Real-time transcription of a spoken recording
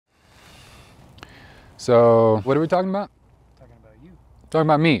So, what are we talking about? Talking about you. Talking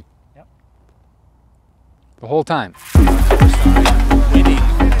about me. Yep. The whole time. Winning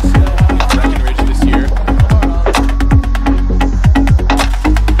Breckenridge this year.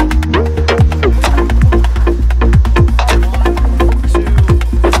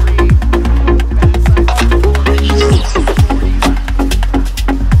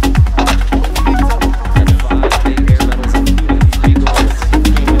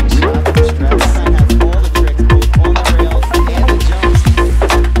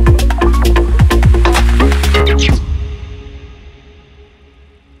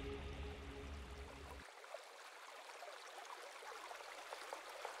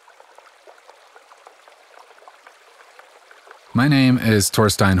 My name is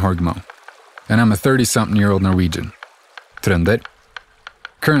Torstein Horgmo, and I'm a 30-something-year-old Norwegian, Trønder,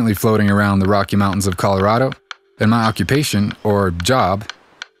 currently floating around the Rocky Mountains of Colorado, and my occupation, or job,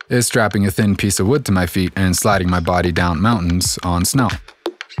 is strapping a thin piece of wood to my feet and sliding my body down mountains on snow.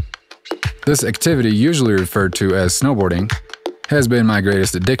 This activity, usually referred to as snowboarding, has been my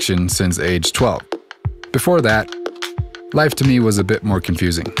greatest addiction since age 12. Before that, life to me was a bit more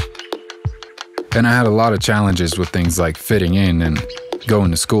confusing. And I had a lot of challenges with things like fitting in and going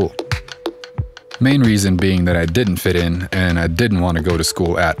to school. Main reason being that I didn't fit in and I didn't want to go to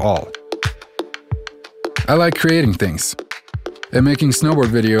school at all. I like creating things, and making snowboard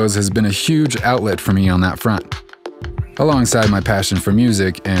videos has been a huge outlet for me on that front, alongside my passion for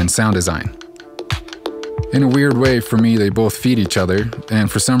music and sound design. In a weird way, for me, they both feed each other, and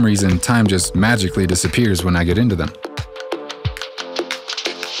for some reason, time just magically disappears when I get into them.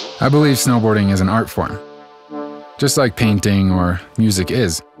 I believe snowboarding is an art form, just like painting or music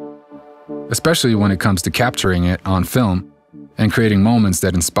is, especially when it comes to capturing it on film and creating moments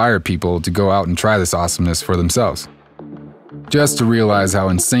that inspire people to go out and try this awesomeness for themselves. Just to realize how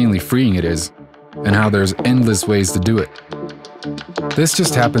insanely freeing it is and how there's endless ways to do it. This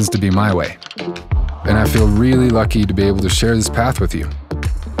just happens to be my way, and I feel really lucky to be able to share this path with you,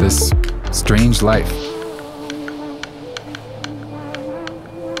 this strange life.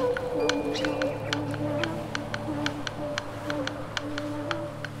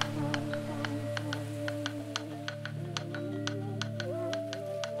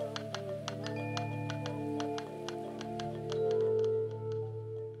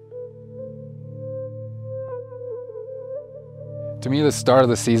 To me, the start of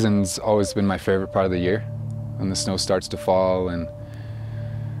the season's always been my favorite part of the year, when the snow starts to fall and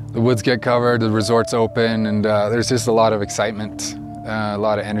the woods get covered, the resorts open, and there's just a lot of excitement, a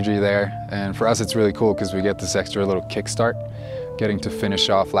lot of energy there. And for us, it's really cool because we get this extra little kickstart, getting to finish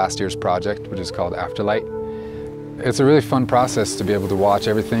off last year's project, which is called Flyt. It's a really fun process to be able to watch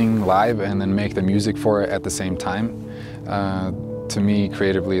everything live and then make the music for it at the same time. To me,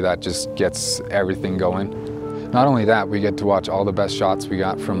 creatively, that just gets everything going. Not only that, we get to watch all the best shots we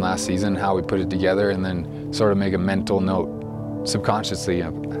got from last season, how we put it together, and then sort of make a mental note subconsciously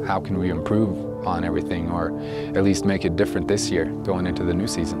of how can we improve on everything, or at least make it different this year going into the new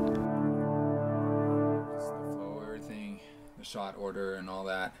season. Just the flow, everything, the shot order and all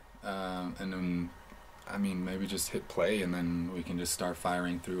that, and then, I mean, maybe just hit play and then we can just start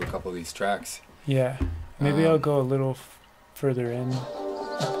firing through a couple of these tracks. Yeah, maybe I'll go a little further in.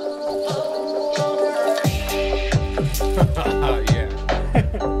 Yeah.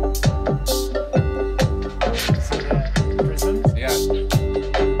 So that prisms? Yeah.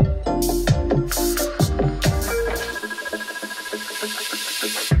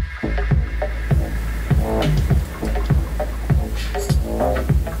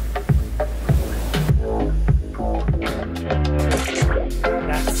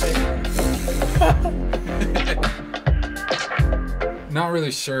 That's it. Not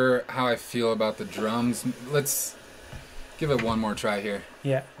really sure how I feel about the drums. Let's give it one more try here.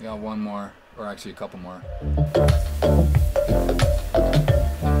 Yeah. We got one more, or actually a couple more.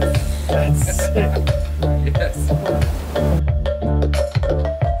 That's it. Yes.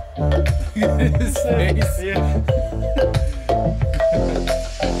 His face. Yeah.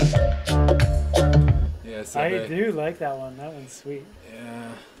 Yeah, so I do like that one. That one's sweet.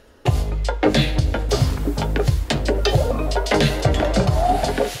 Yeah.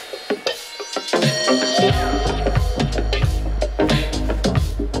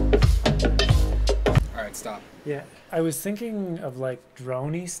 All right, stop. Yeah, I was thinking of like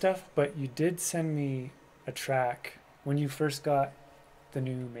drone-y stuff, but you did send me a track when you first got the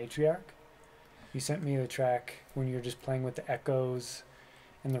new Matriarch. You sent me a track when you were just playing with the echoes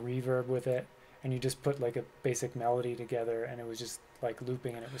and the reverb with it, and you just put like a basic melody together, and it was just like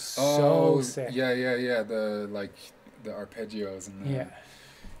looping, and it was so sick. Yeah. The arpeggios and the, Yeah.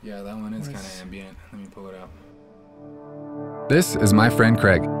 Yeah, that one is What kind is- of ambient. Let me pull it up. This is my friend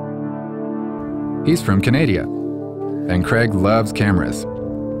Craig. He's from Canada, and Craig loves cameras.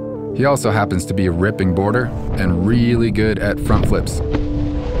 He also happens to be a ripping boarder and really good at front flips.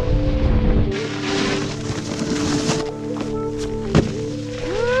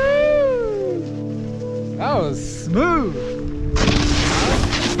 That was smooth.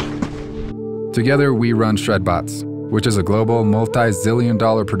 Together, we run ShredBots, which is a global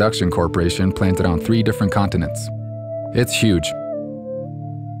multi-zillion-dollar production corporation planted on 3 different continents. It's huge.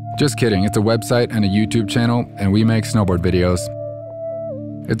 Just kidding, it's a website and a YouTube channel, and we make snowboard videos.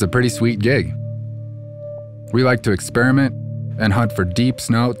 It's a pretty sweet gig. We like to experiment and hunt for deep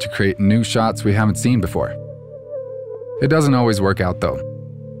snow to create new shots we haven't seen before. It doesn't always work out though.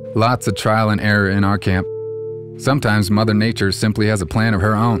 Lots of trial and error in our camp. Sometimes Mother Nature simply has a plan of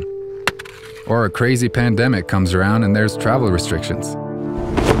her own. Or a crazy pandemic comes around and there's travel restrictions.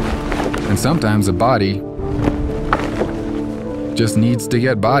 And sometimes a body just needs to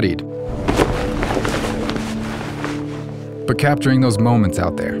get bodied. But capturing those moments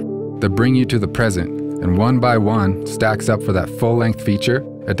out there that bring you to the present and one by one stacks up for that full-length feature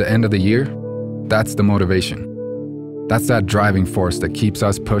at the end of the year, that's the motivation. That's that driving force that keeps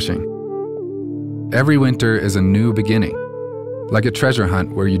us pushing. Every winter is a new beginning, like a treasure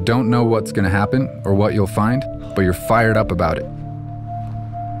hunt where you don't know what's going to happen or what you'll find, but you're fired up about it.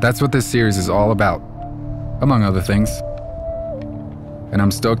 That's what this series is all about, among other things. And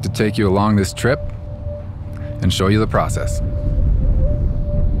I'm stoked to take you along this trip and show you the process.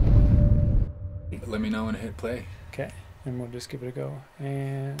 Let me know when to hit play. Okay, and we'll just give it a go.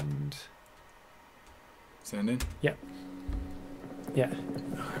 And Send in? yeah.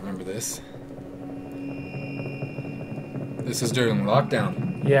 I remember this. This is during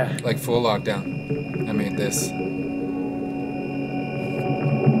lockdown, Yeah. like full lockdown. I made this.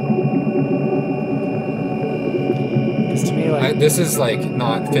 'Cause to me, like, This is like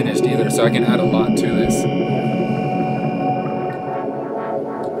not finished either, so I can add a lot to this.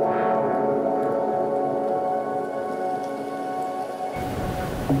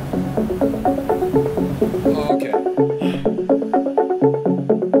 Oh, okay.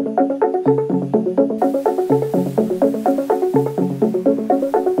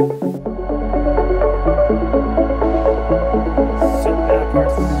 so that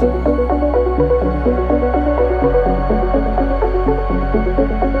part's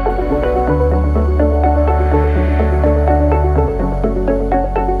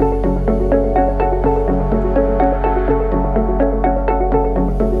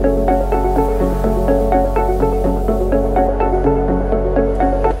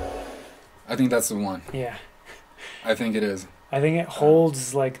I think that's the one. yeah. I think it is. I think it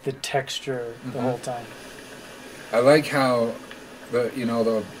holds like the texture the Mhm. whole time. I like how the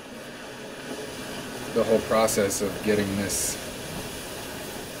the whole process of getting this,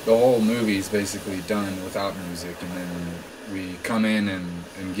 the whole movie's basically done without music, and then we come in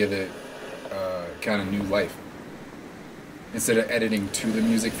and give it kind of new life. Instead of editing to the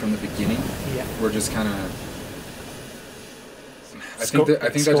music from the beginning, Yeah. we're just kind of. I Sco- think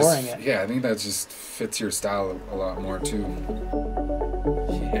that scoring just it. yeah, I think that just fits your style a lot more too.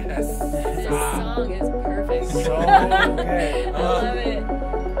 Yes. This song is perfect. So okay. I love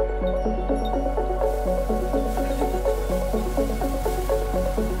it.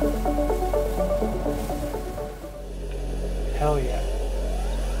 Hell yeah.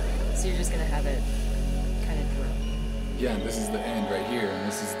 So you're just gonna have it kind of drone. Yeah, and this is the end right here, and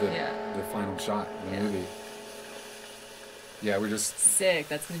this is the Yeah. the final shot of the Yeah. movie. Yeah, we're just Sick.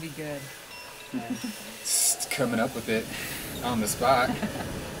 That's gonna be good. coming up with it on the spot.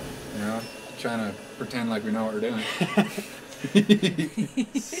 You know, trying to pretend like we know what we're doing.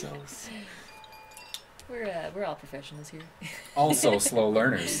 So We're all professionals here. Also, slow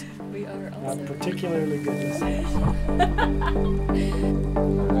learners. We are not also. particularly good listeners.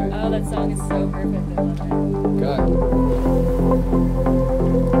 Oh, that song is so perfect. I love it. God.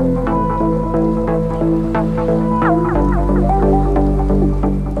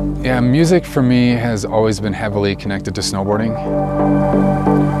 Yeah, music for me has always been heavily connected to snowboarding.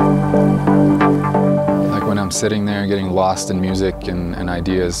 Like when I'm sitting there getting lost in music and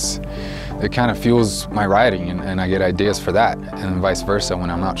ideas, it kind of fuels my riding, and I get ideas for that, and vice versa. When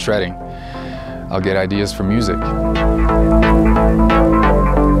I'm out shredding, I'll get ideas for music.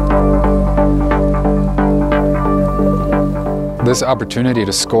 This opportunity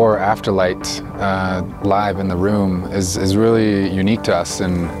to score Afterlight live in the room is really unique to us,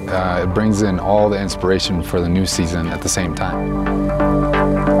 and it brings in all the inspiration for the new season at the same time.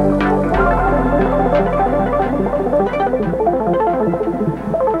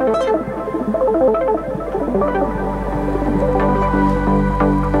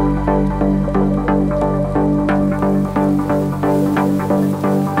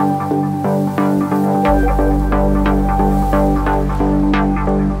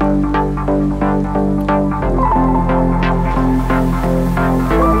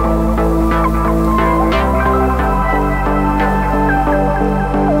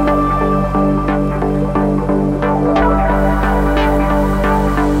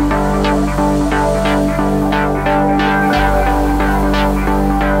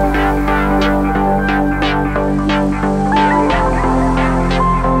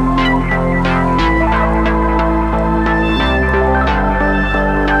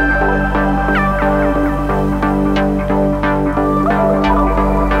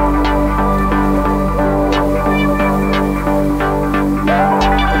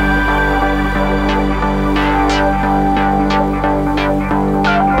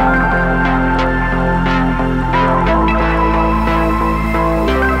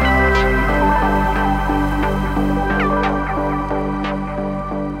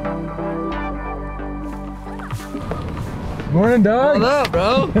 Morning, dog. What up,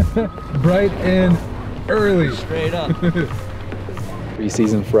 bro? Bright and early. Straight up.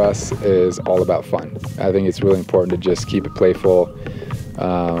 Preseason for us is all about fun. I think it's really important to just keep it playful.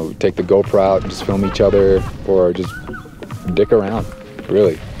 Take the GoPro out, just film each other, or just dick around,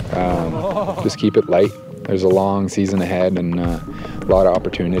 really. Just keep it light. There's a long season ahead and a lot of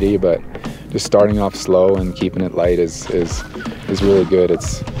opportunity, but just starting off slow and keeping it light is really good. It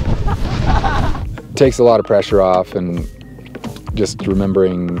takes a lot of pressure off and just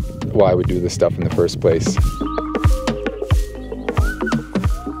remembering why we do this stuff in the first place.